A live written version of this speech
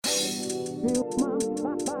Feel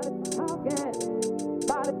my body talking,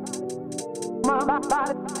 body, my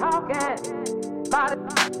body talking, body.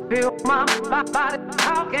 Feel my body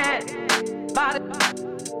talking, body,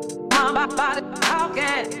 my body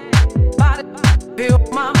talking, body. Feel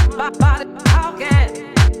my body talking,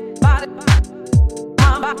 body,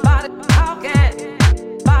 my body talking,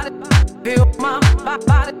 body. Feel my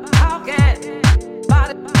body talking,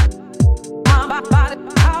 body, my body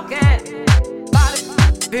talking, body.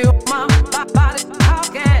 Feel my body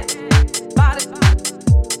talking, body,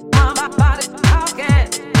 my body talking,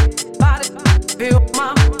 body. Feel my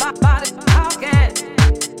body talking,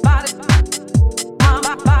 body,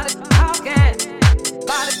 my body talking,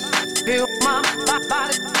 body. Feel my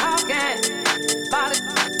body talking, body,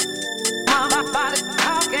 my body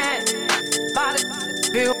talking, body.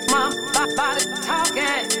 Feel my body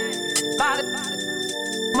talking, body,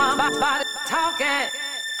 my body talking.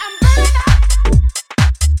 I'm burning up.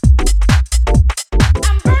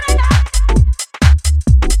 I'm burning up.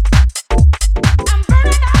 I'm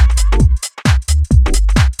burning up.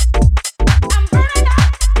 I'm burning up.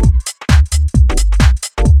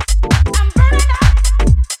 I'm burning up.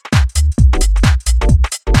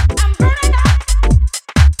 I'm burning up.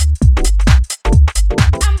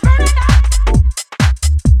 I'm burning up.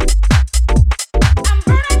 I'm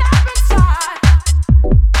burning up inside.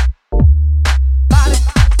 Body,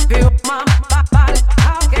 feel my body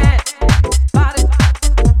talking. Body,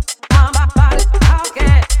 my body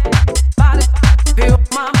talking. Body, feel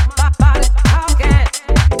my body talking.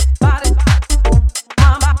 Body,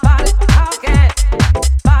 my body talking.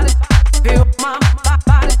 Body,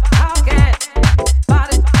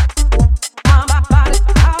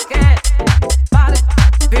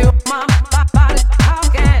 feel my body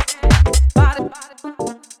talking. Body,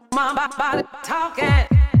 my body talking.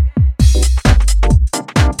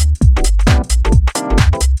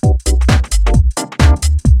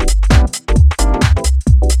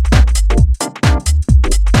 Body,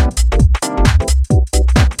 feel my body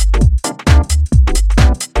talking. Body,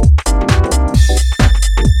 my body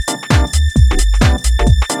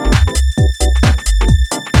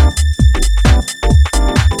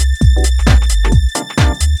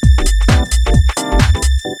talking.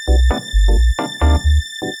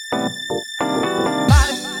 Body,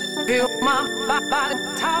 feel my body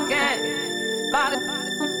talking. Body,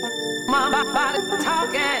 my body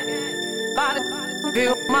talking. Body,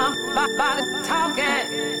 feel my body talking.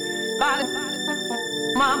 Body,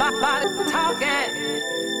 my body talking.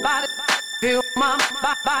 Body, feel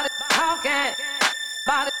my body talking.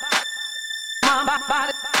 Body, my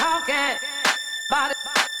body talking. Body,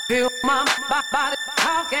 feel my body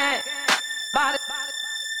talking. Body,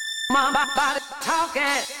 my body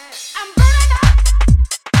talking. I'm burning up.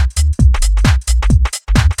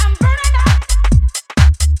 I'm burning up.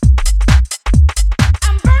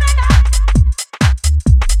 I'm burning up.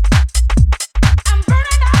 I'm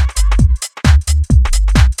burning up.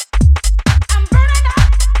 I'm burning up.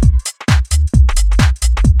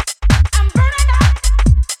 I'm burning up.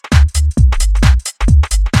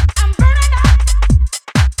 I'm burning up.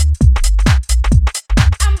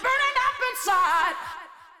 I'm burning up inside.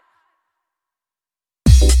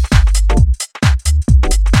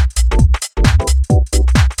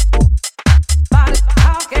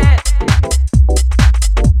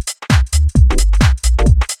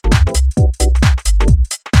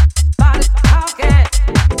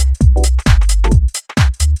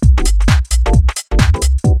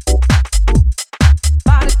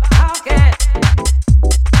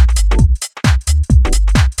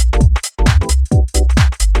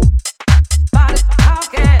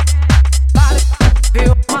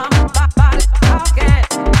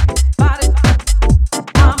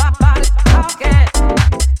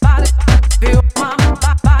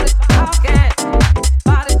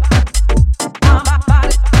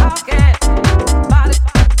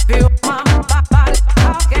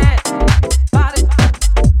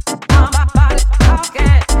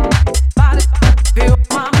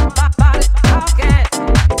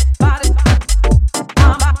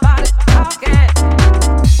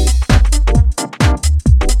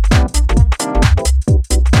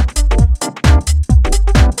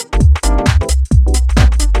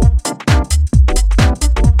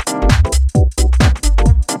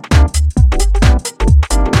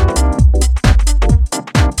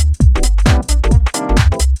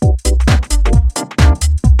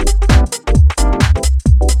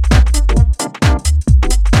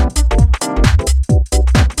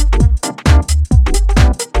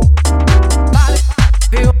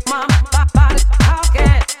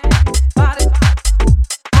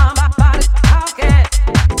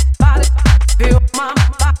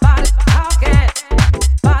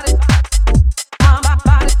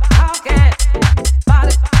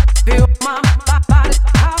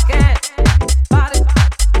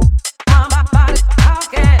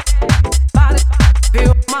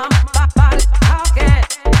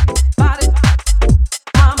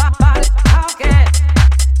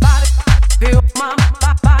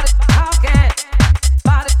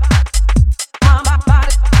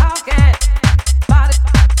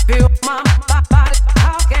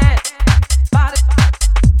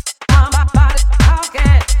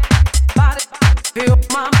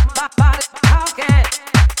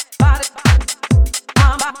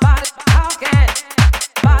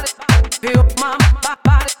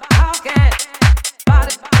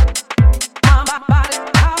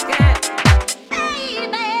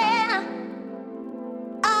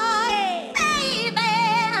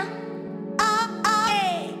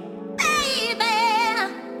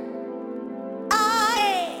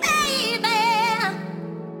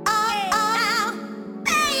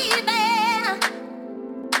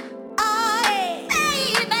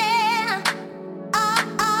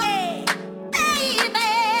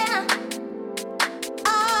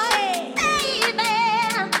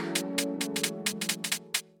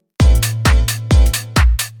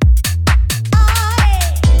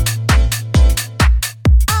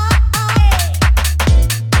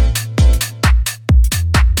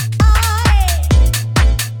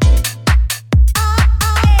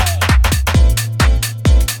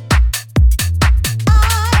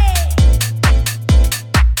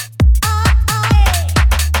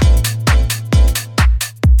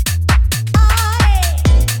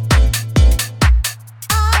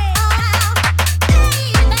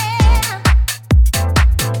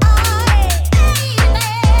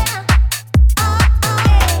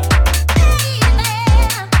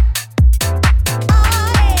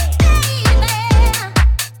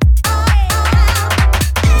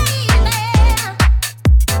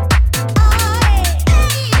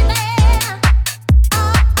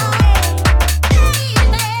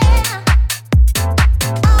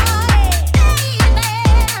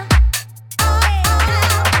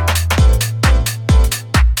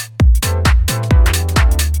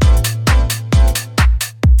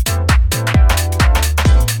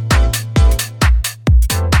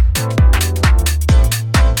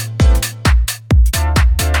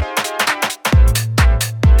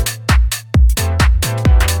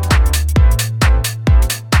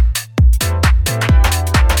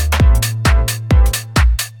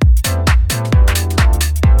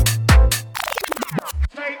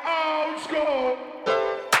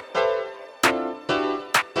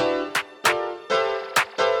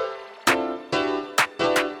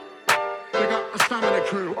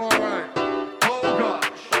 crew. All right. Oh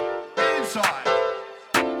gosh. Inside.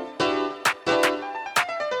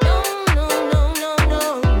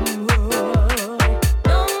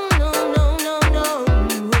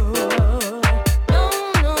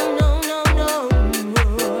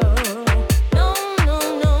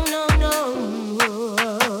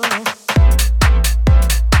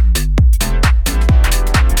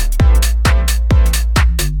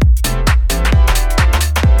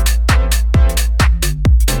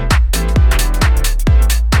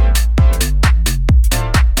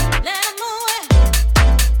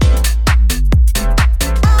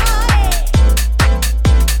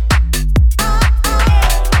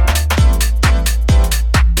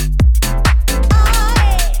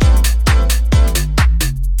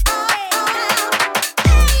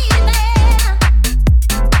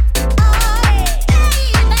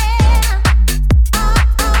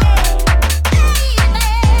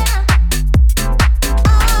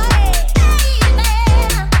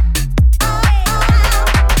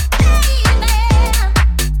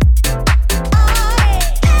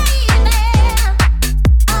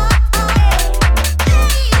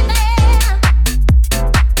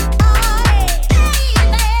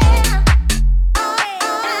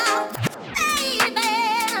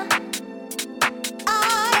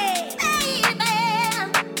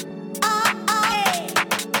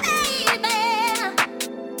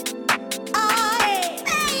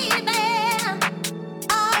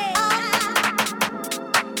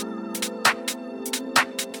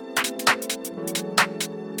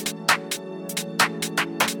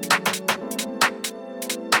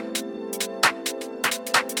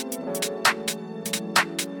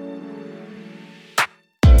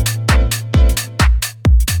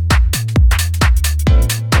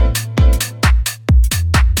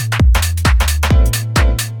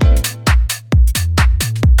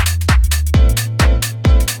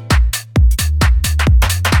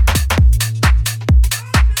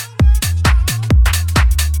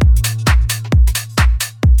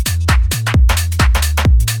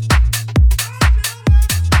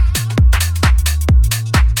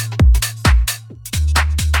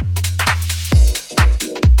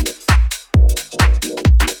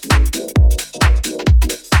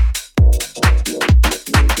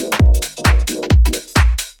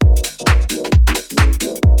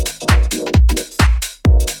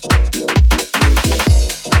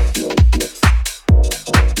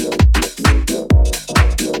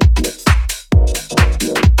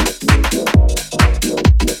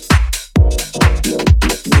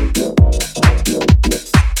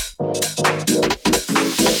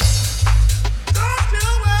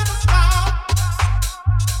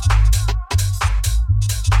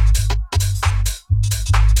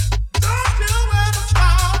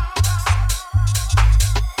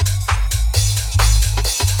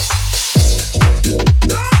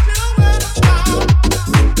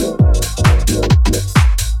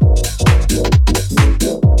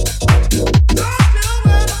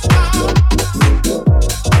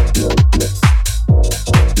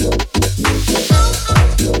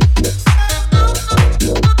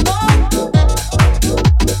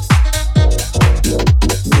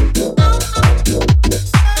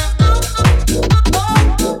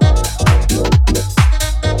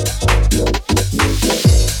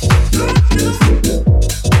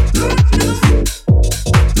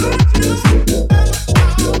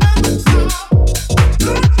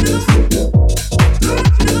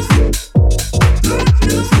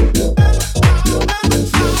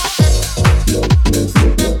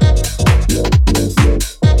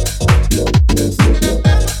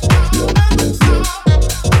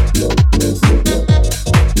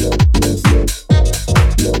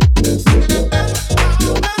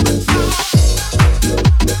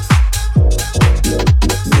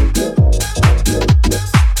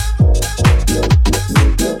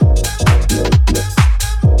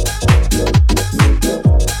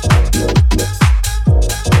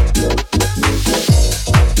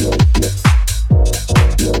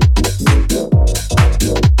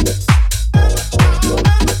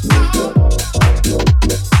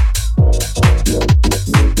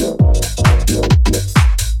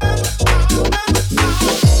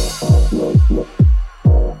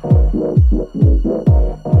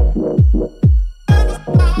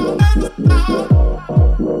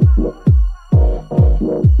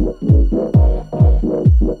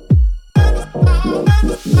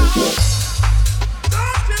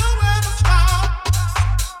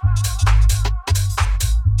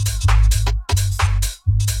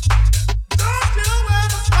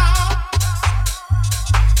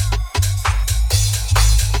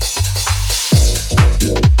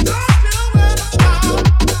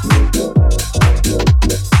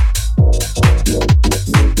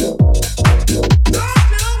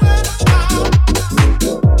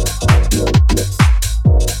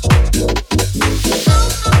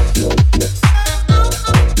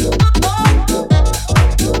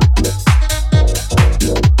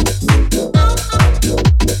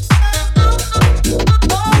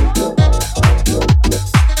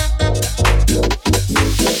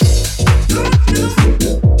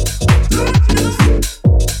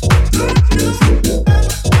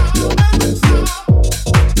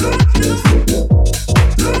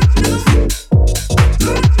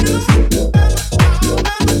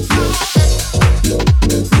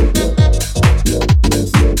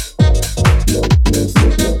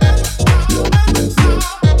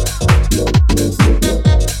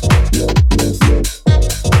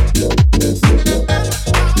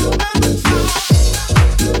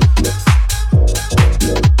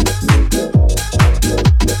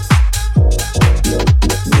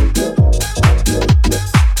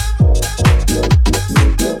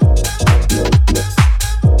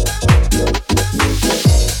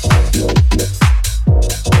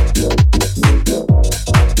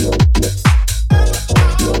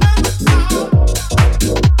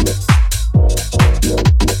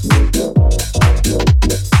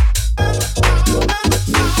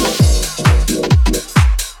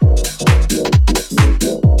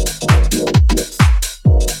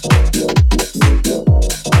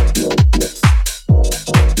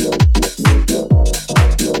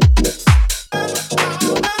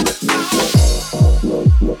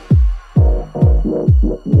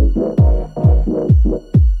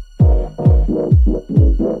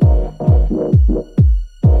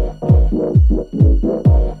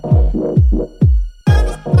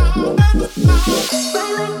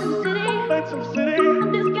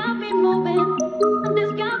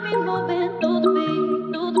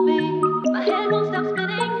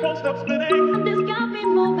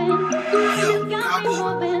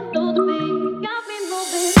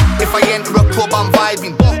 If I enter a club, I'm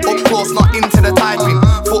vibing. Up close, not into the typing.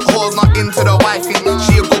 Foot holes, not into the wifing.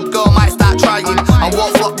 She a good girl, might start trying. I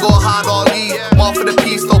won't flop, go hard or leave. More for the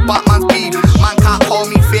peace, though Batman's beef. Man can't call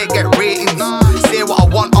me fake, get ratings. Say what I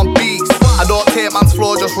want on beats. I don't take man's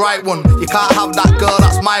flow, just write one. You can't have that girl,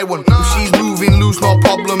 that's my one. If she's moving loose, no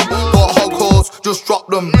problem. Don't hug holes, just drop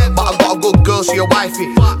them. But I got a good girl, she a wifey.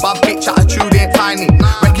 Bad bitch attitude ain't tiny.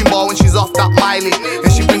 Wrecking ball when she's off that Miley.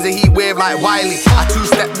 And she brings a heat wave like Wiley. I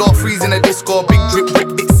two-step door, freeze in a disco. Big drip, brick,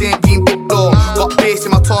 dick, St. Jean, dip blow. Got bass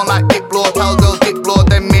in my tone like Diplo. Tell girls dip blow,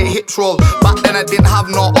 then make hips roll. Back then I didn't have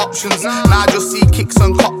no options. Now I just see kicks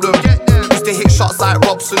and cop them. Used to hit shots like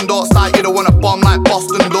Robson. Don't start, you don't wanna bomb like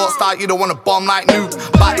Boston. Don't start, you don't wanna bomb like Nuke.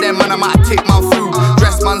 Back then man, I might take man through.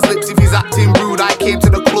 Dress man's lips if he's acting rude. I came to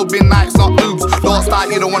the club in Nikes, not loops. Don't start,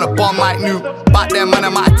 you don't wanna bomb like Nuke. Back then man, I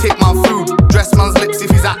might take man through. Dress man's lips if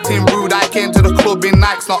he's acting rude. I came to the club in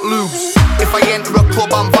Nikes, not loops. If I enter a club,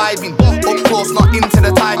 I'm vibing. Up close, not into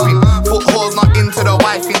the typing. Foot holes, not into the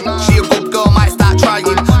wifing. She a good girl, might start trying.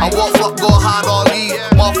 I won't flop, go hard or leave.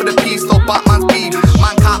 More for the peace, though Batman's beef.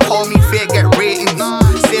 Man can't call me fake, get ratings.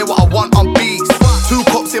 Say what I want on beats. 2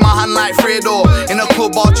 cups in my hand like Fredo. In a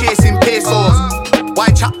club all chasing pesos. Why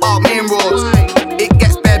chat about main roads? It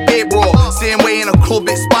gets bare big bro. Same way in a club,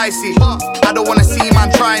 it's spicy. I don't wanna see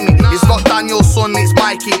man try me. It's not Daniel's son, it's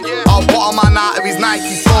Mikey. I'll bottom man out of his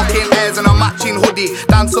Nike. Smoking airs and a matching hoodie.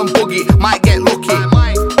 Dance some boogie, might get lucky.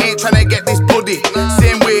 Ain't tryna get this bloody.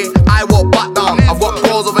 Same way, I walk back down. I've got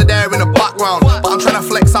bros over there in the background. But I'm tryna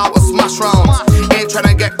flex out with smash rounds. Ain't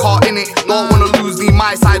tryna get caught in it. Don't wanna lose, need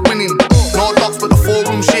my side winning. No dogs but the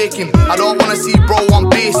 4 room shaking. I don't wanna see bro on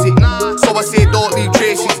basic. So I say don't leave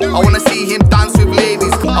traces. I wanna see him dance with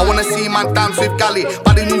ladies. I wanna see man dance with galley.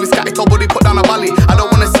 Body moving scatty top body put down a valley. I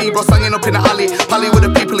don't wanna see bro singing up in the alley. Pally with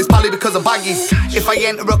the people is pally because of baggies. If I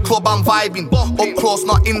enter a club I'm vibing. Up close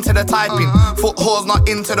not into the typing. Foot holes not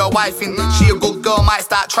into the wifing. She a good girl might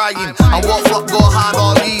start trying. I won't flop go hard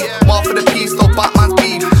or leave. More for the peace though Batman's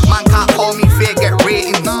beef. Man can't call me fake get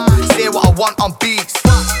ratings. Say what I want on beats.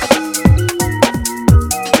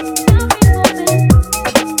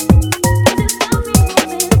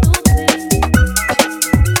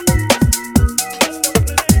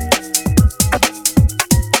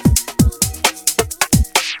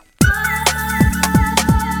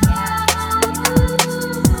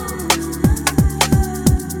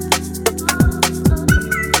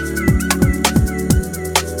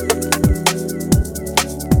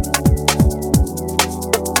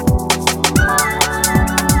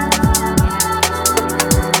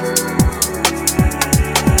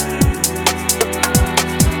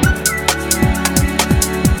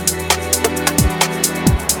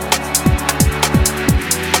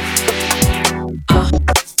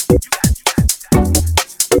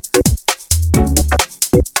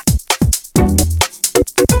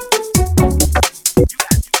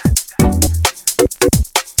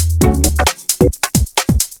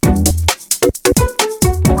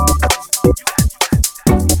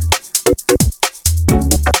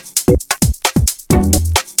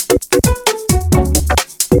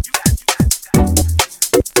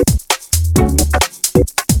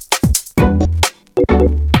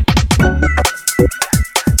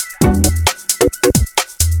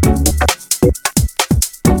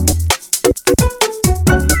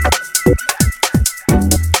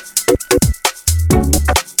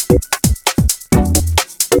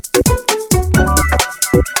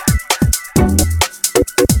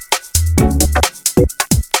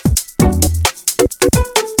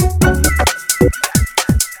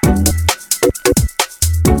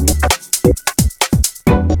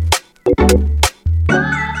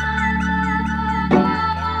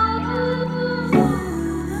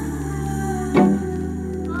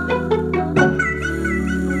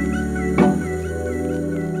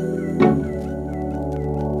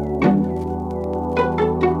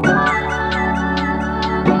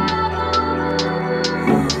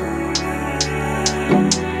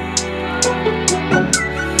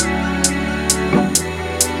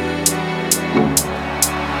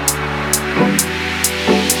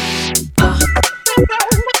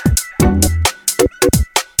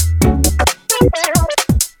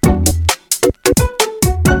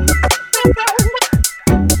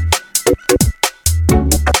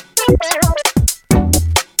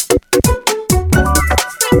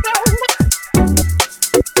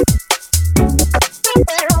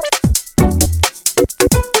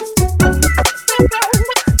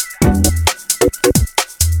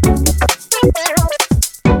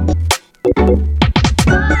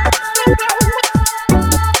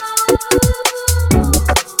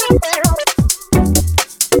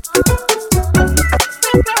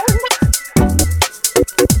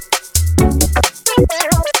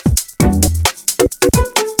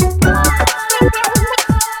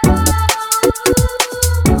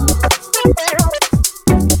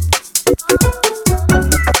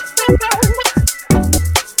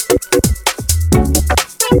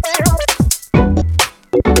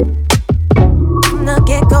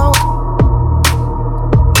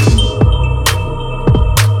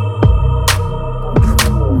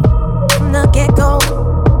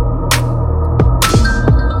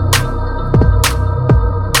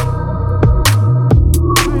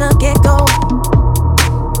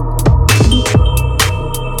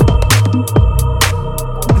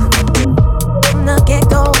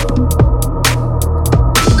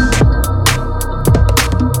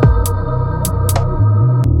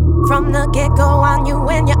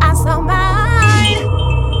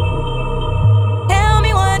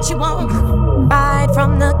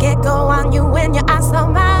 on you when your eyes are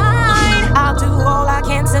mine. I'll do all I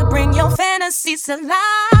can to bring your fantasies to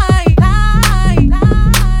life.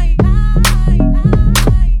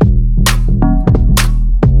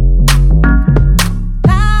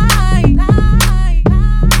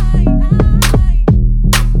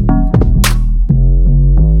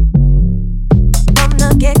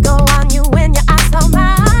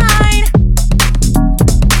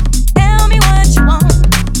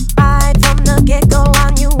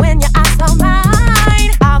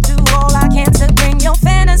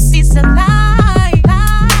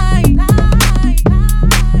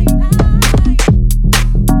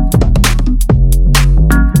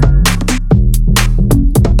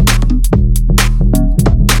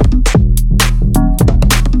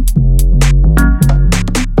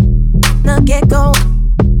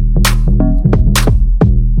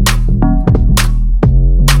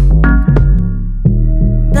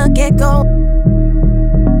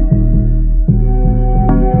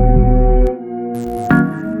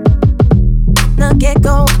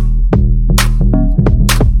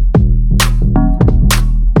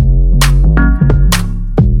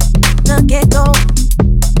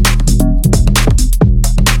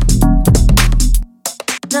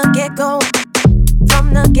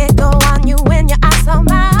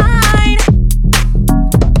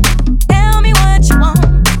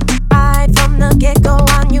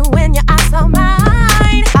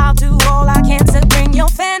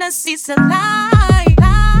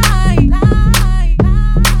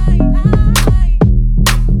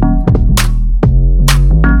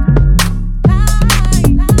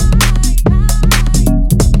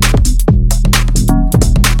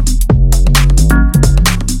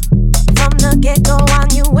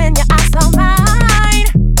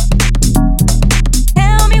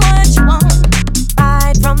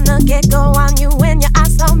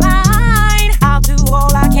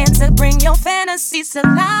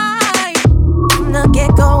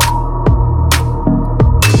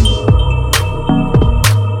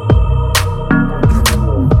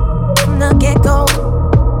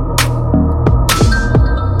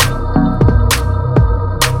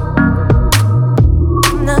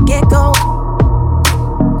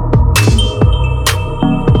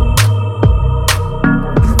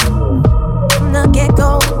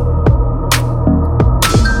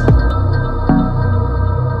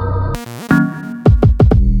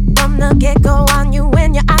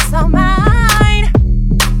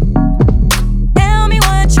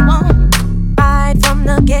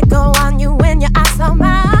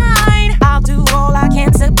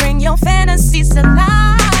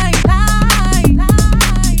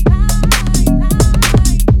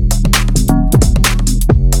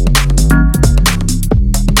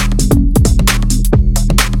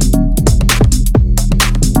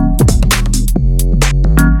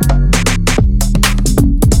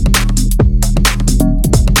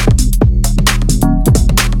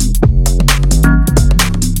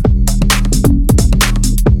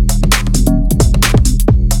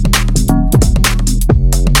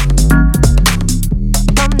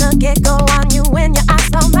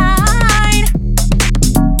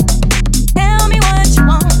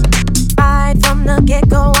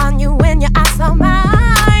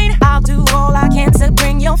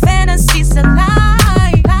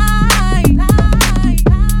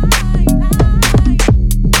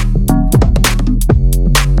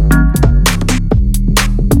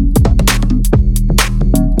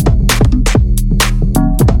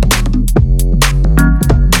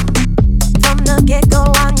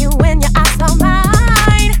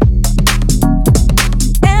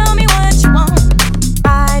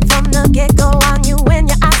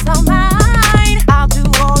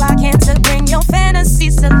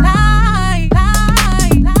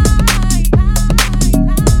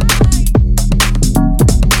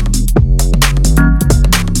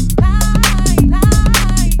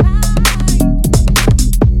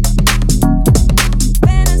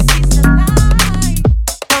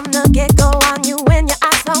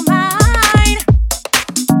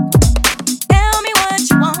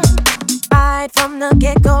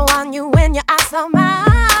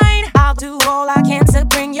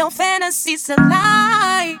 Fantasies alive.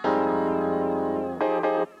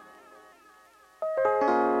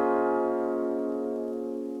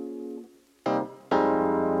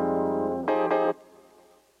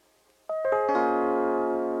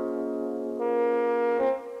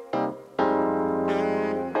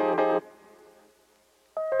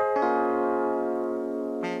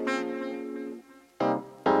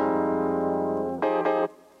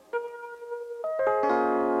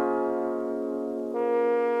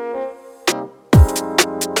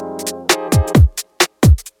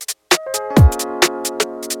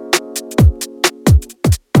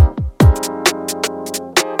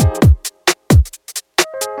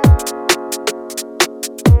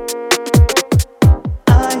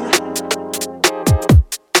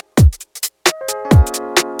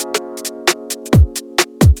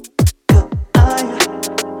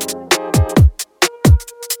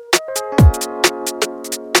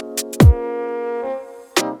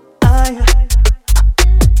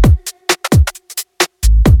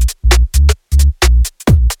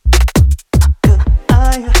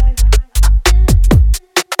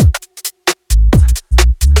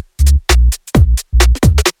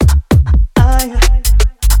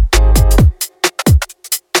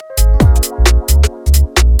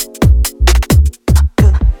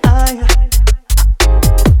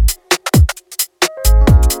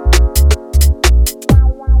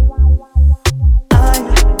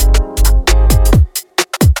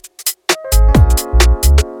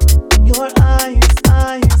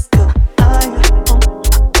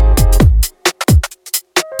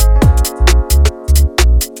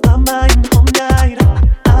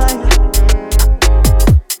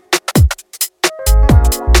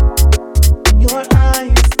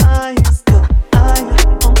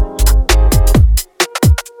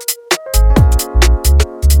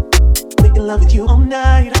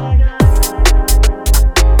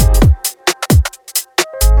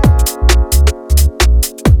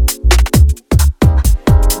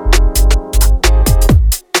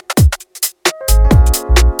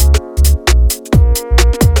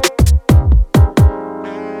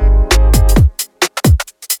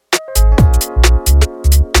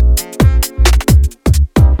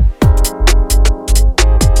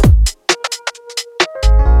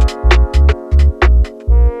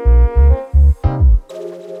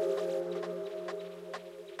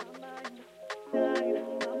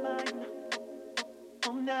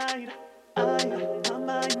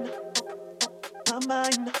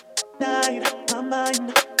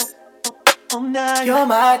 You're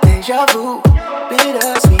my deja vu,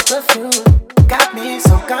 bittersweet perfume. Got me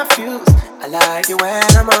so confused. I like it when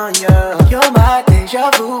I'm on you. You're my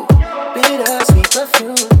deja vu, bittersweet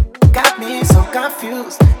perfume. Got me so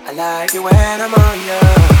confused. I like it when I'm on you.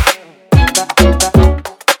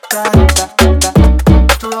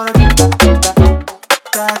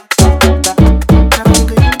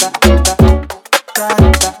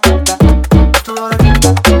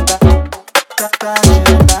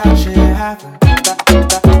 That shit happen.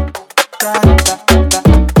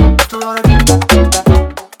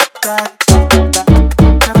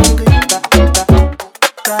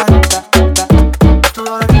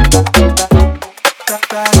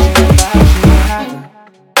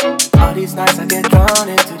 All these nights I get drawn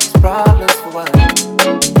into these problems for what?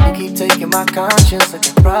 You keep taking my conscience, I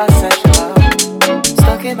can process your love.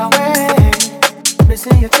 Stuck in my way,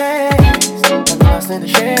 missing your taste. I'm lost in the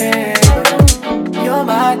shade. You're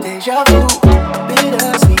my deja vu,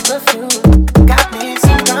 bittersweet perfume. Got me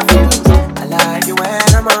so confused. I like you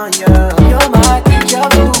when I'm on you. You're my deja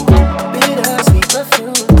vu, bittersweet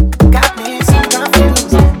perfume. Got me so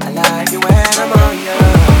confused. I like you when I'm on you.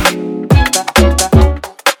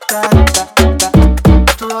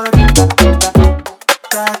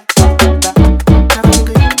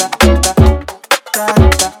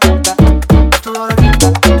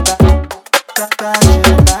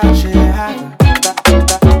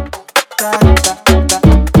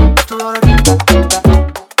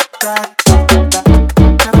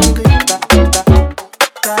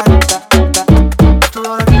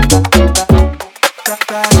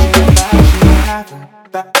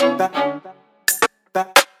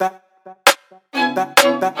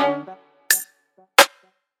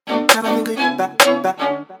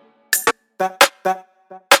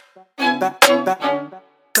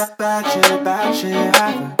 Bad shit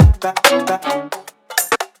happen.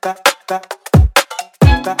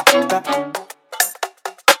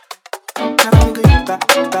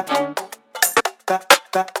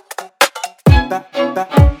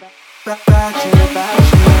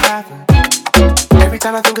 Every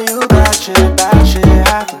time I think of you, bad shit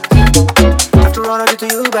happens. After all I did to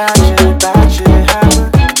you, bad shit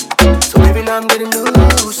happens. So baby, now I'm getting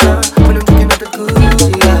looser when I'm drinking up the goose,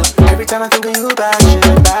 yeah. Every time I think of you, bad shit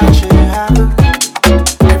happens.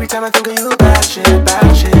 Every time I think of you, bad shit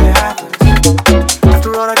happens.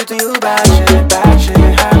 After all I did to you, bad shit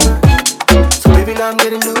happens. So baby, now I'm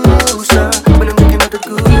getting looser when I'm drinking up the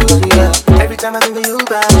goose, yeah. Every time I think of you,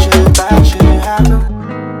 bad shit happens.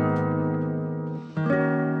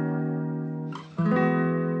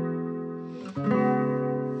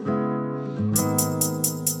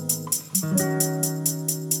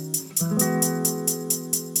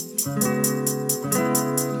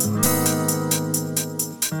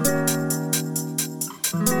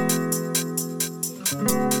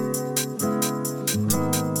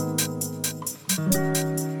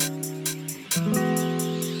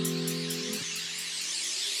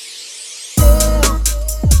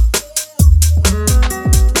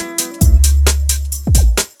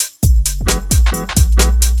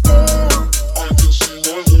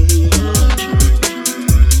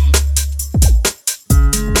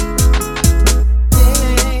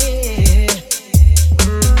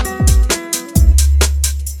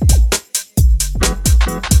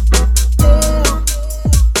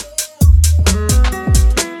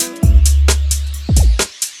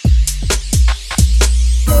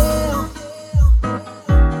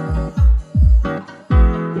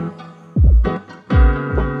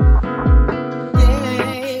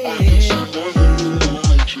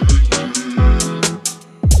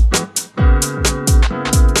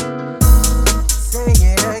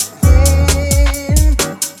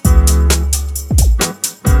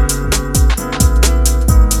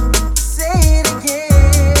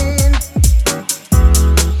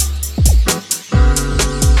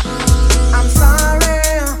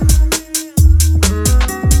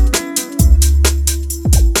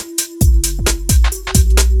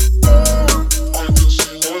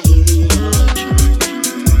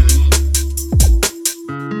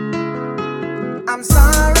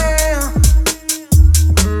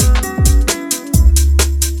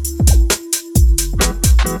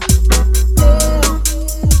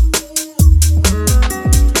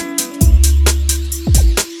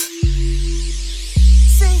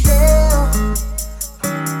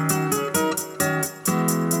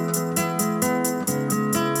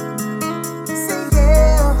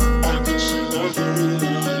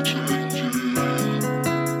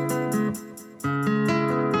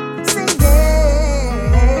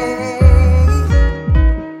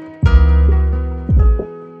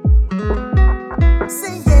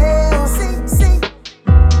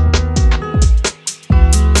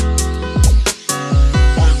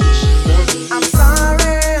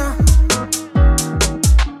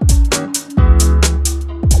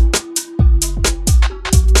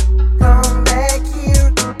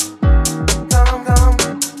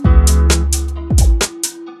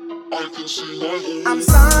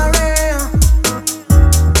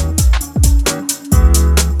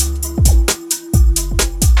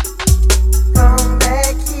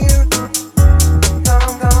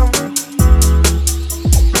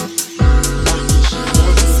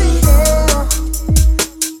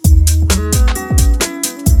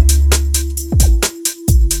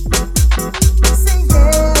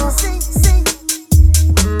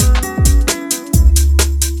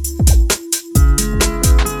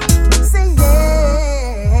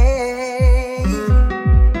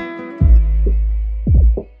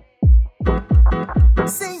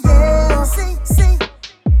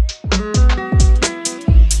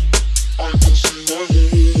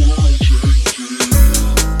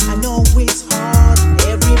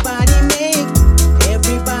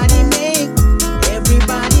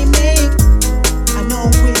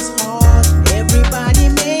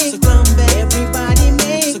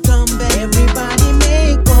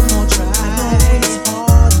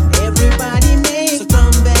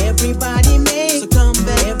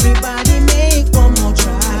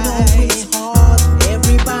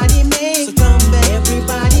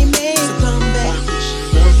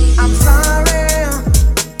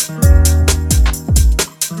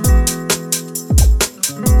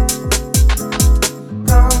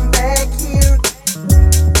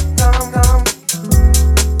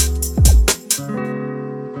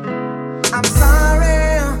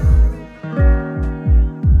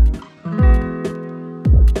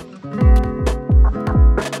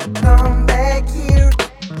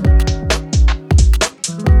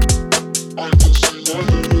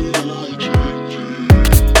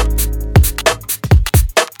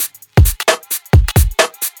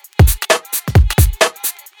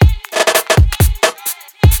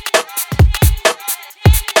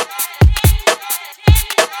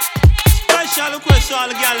 request all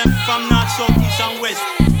the gal from north, south, east and west.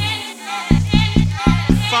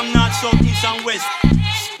 From north, south, east and west.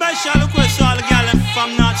 Special request all the gal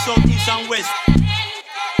from north, south, east and west.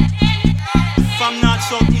 From north,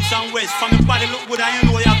 south, east and west. From your body look good and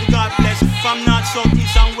you know you have the God bless. From north, south,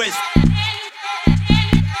 east and west.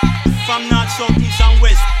 From north, south, east and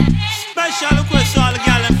west. Special request all the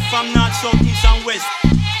gal from north, south, east and west.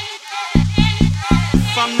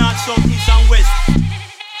 From north, south, east and west.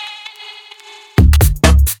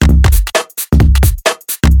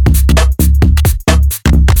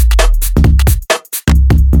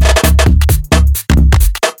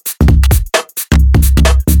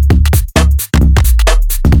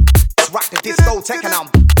 Rock the disco, taking on.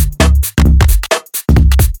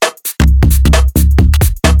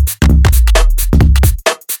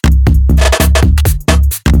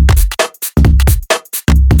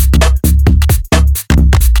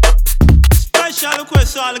 Special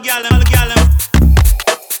request all the gal, all the gal,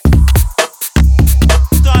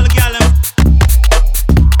 all the gal,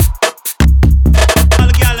 all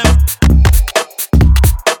the gal,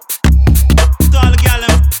 all the gal.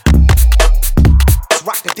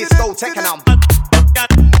 Rock the disco, taking on.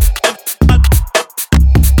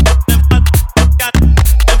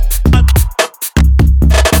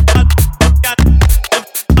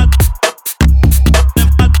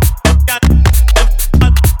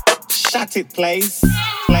 Shut it, please.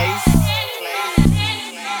 Please.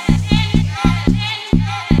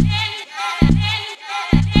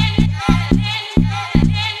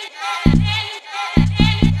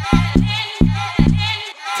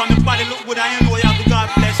 From your body look good and you know you have the God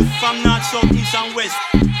bless. From north, south, east and west.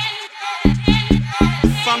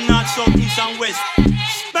 From north, south, east and west.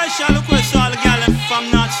 Special request all the gal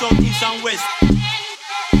from north, south, east and west.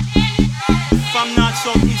 From north,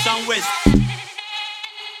 south, east and west.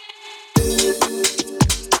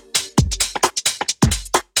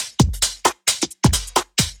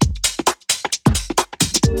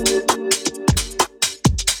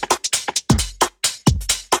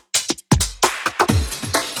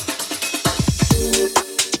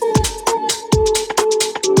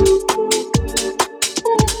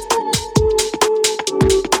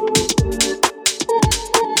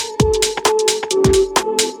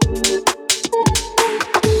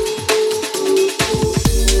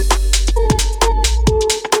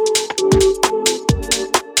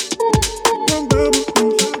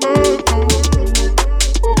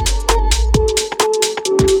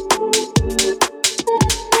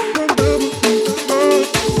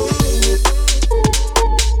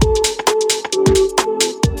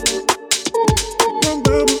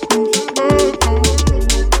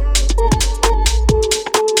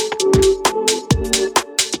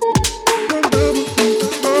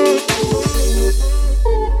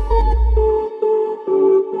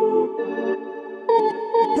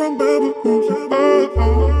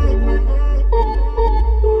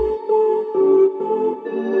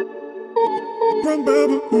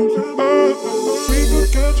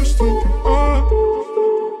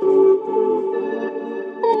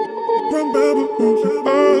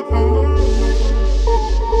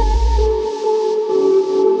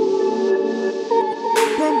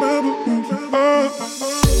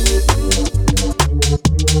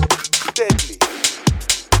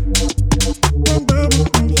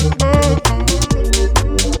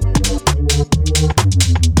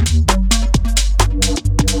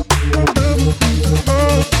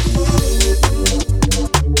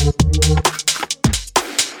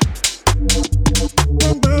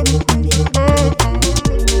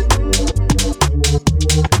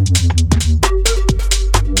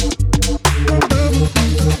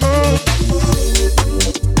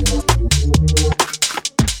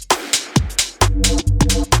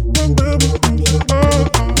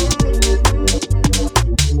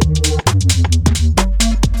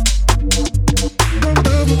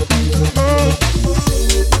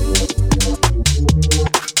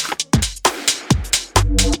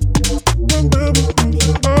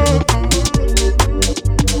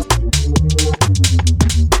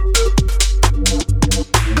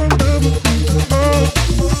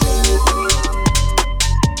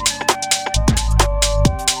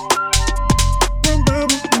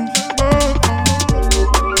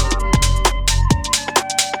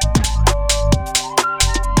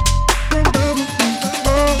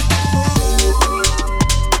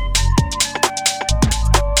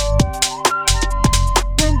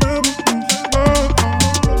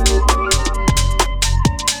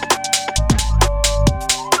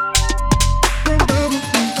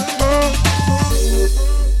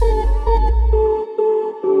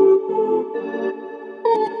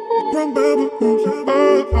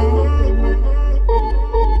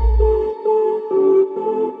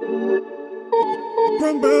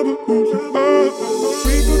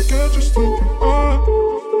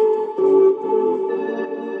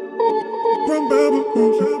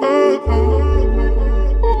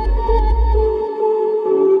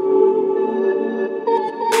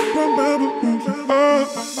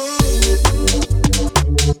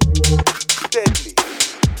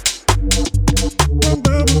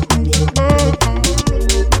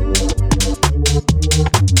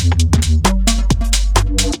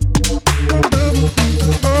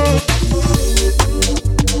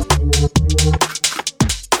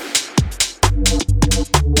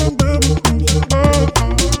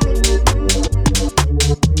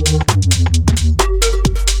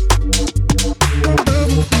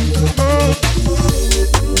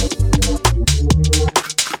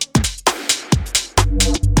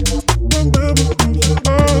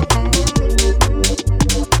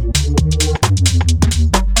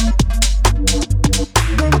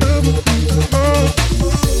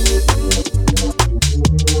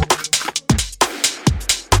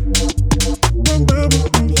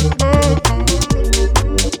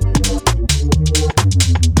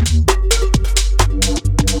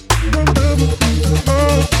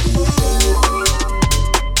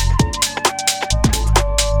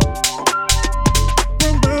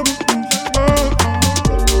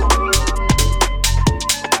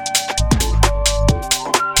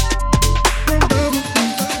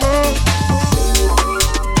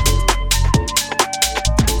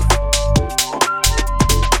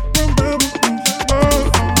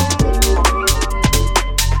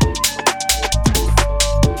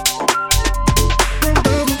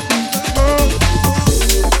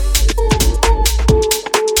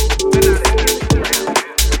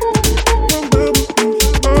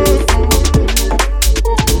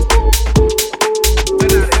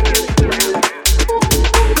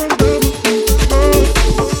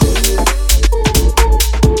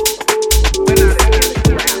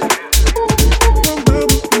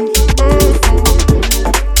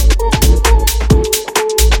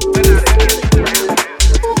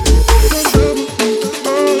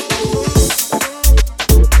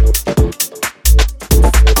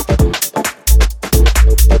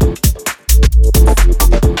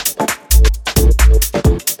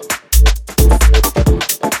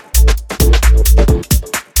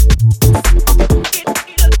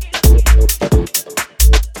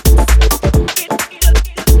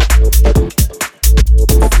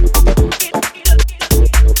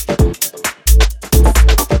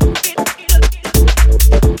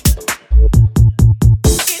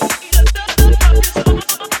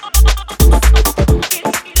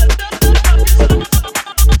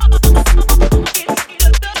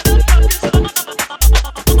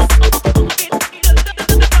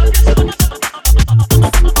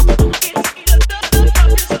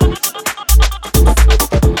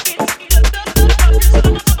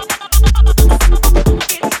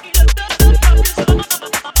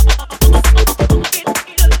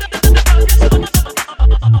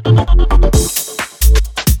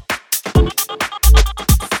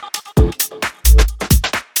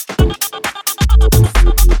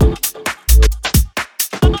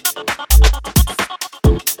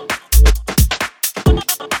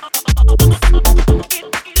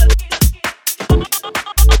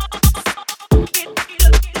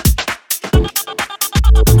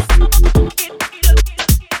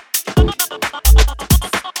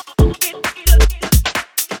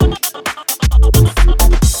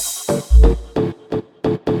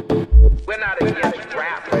 We're not against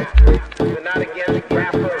rappers.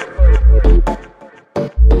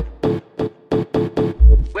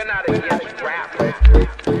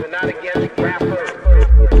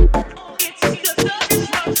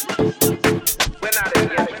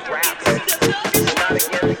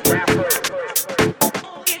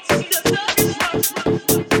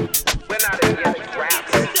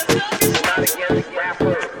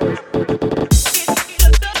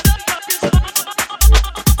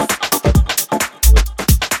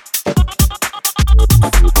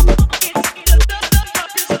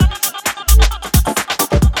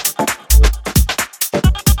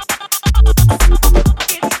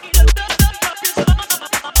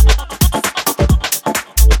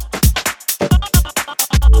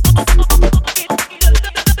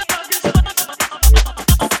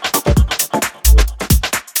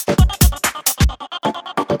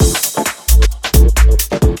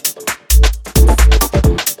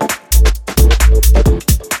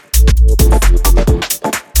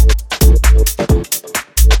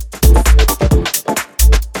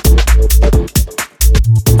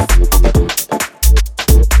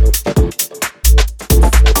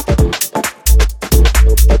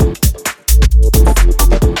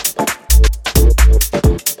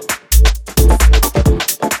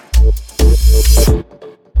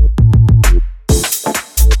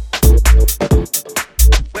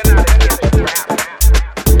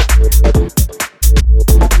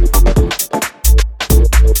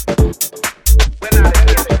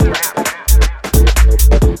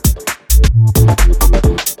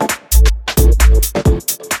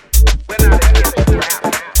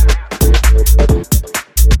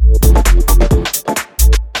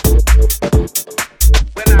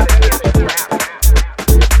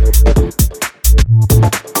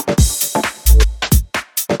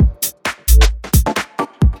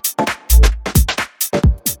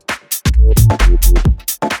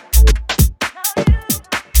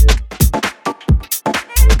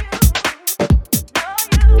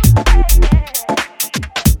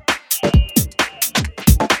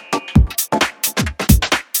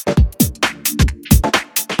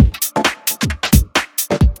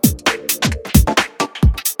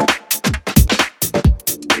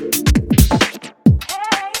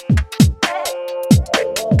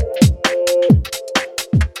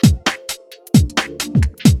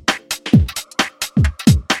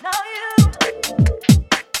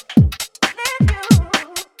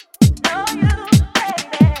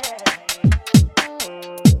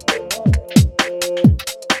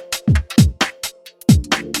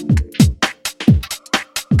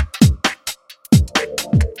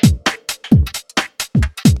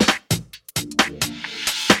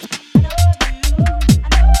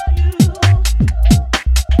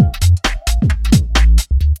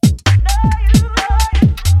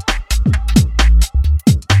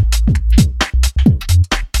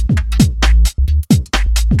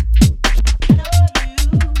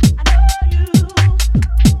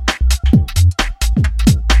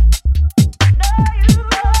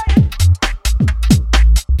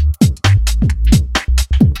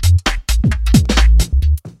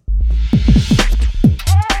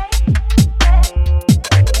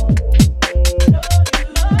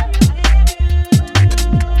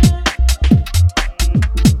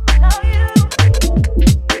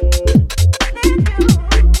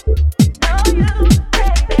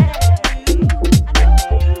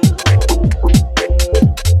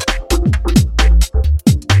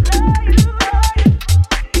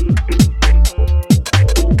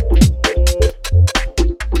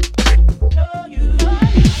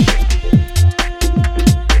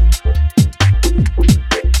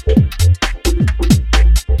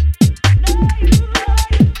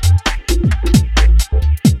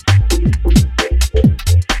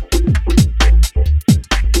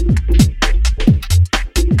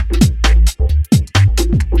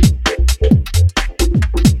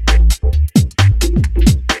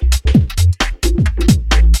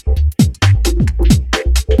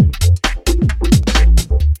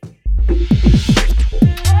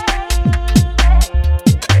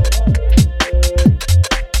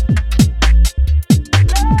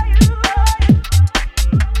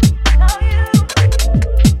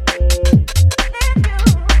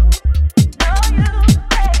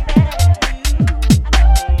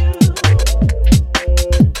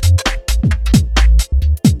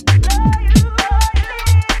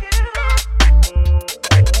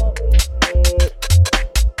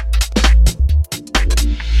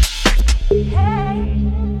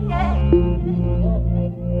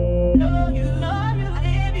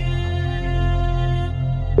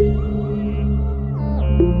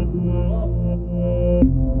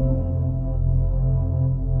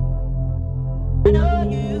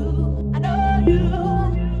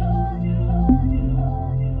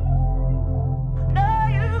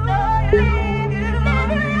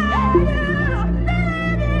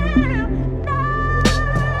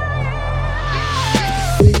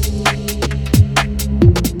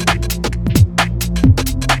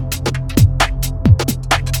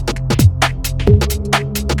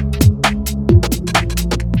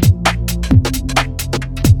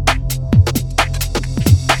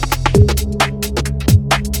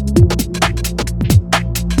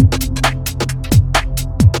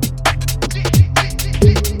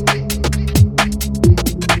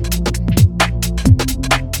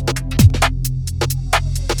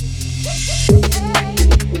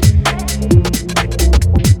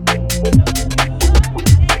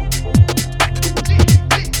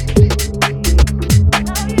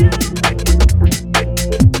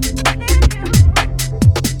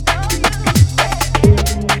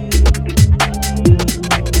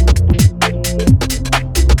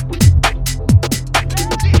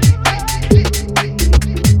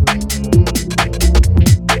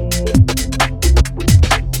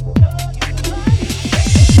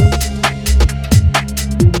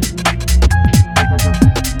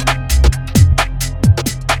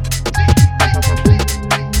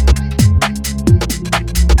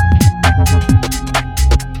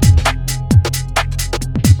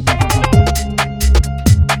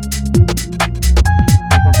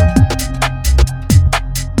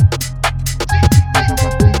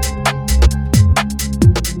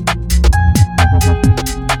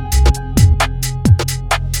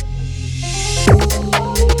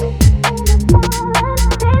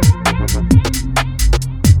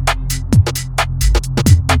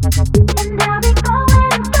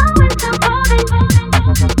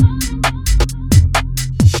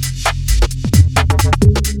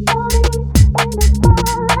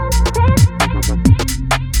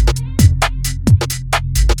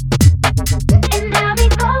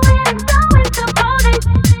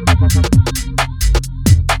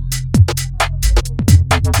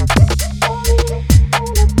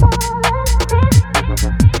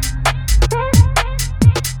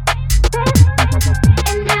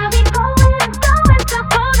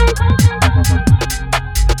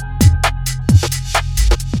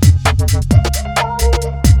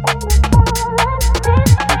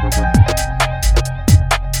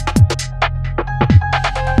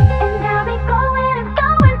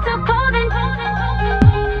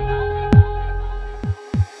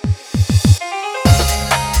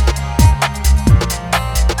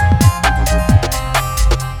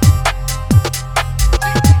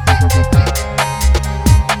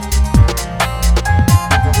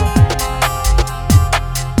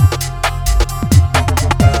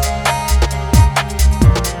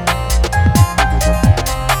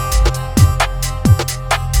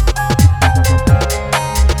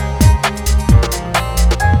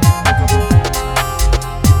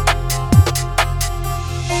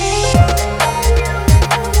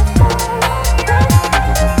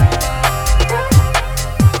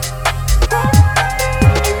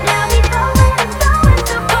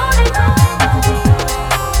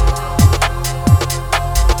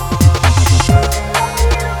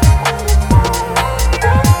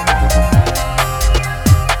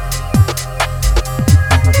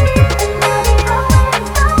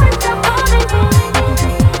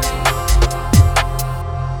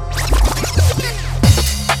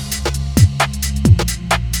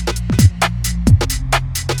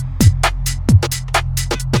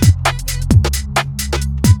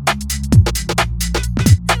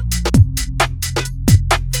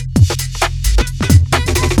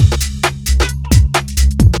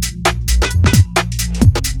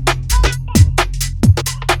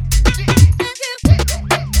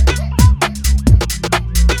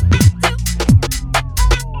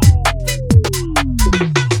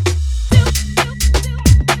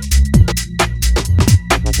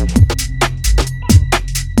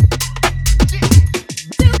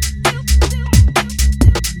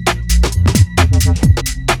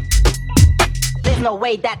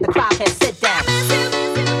 way that the crowd can sit down.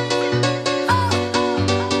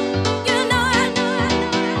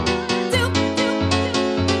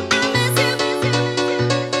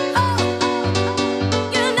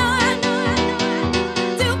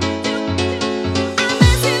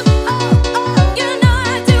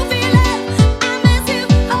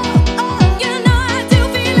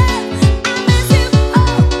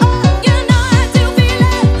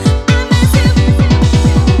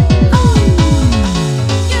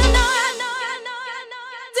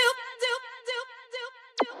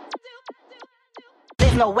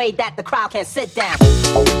 There's no way that the crowd can sit down.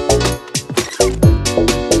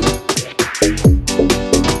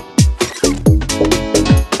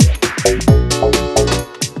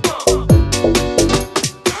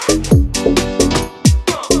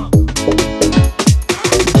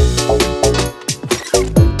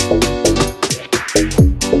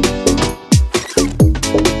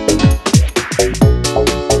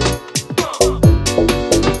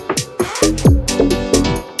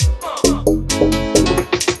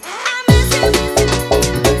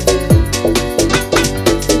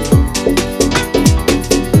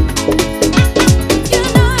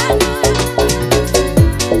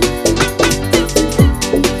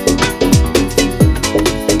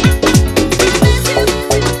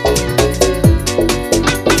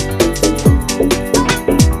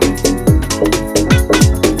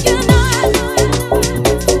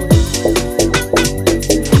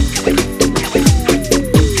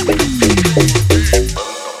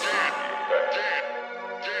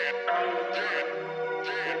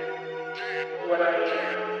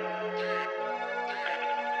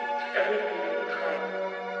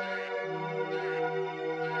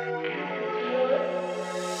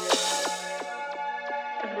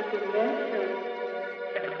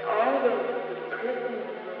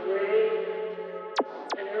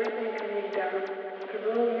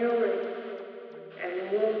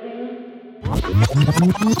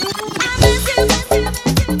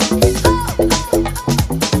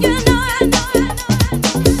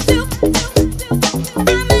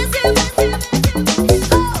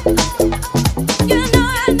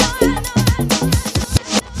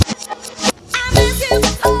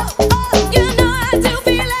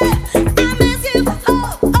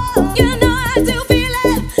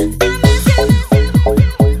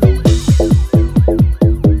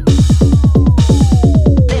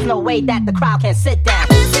 That the crowd can sit down.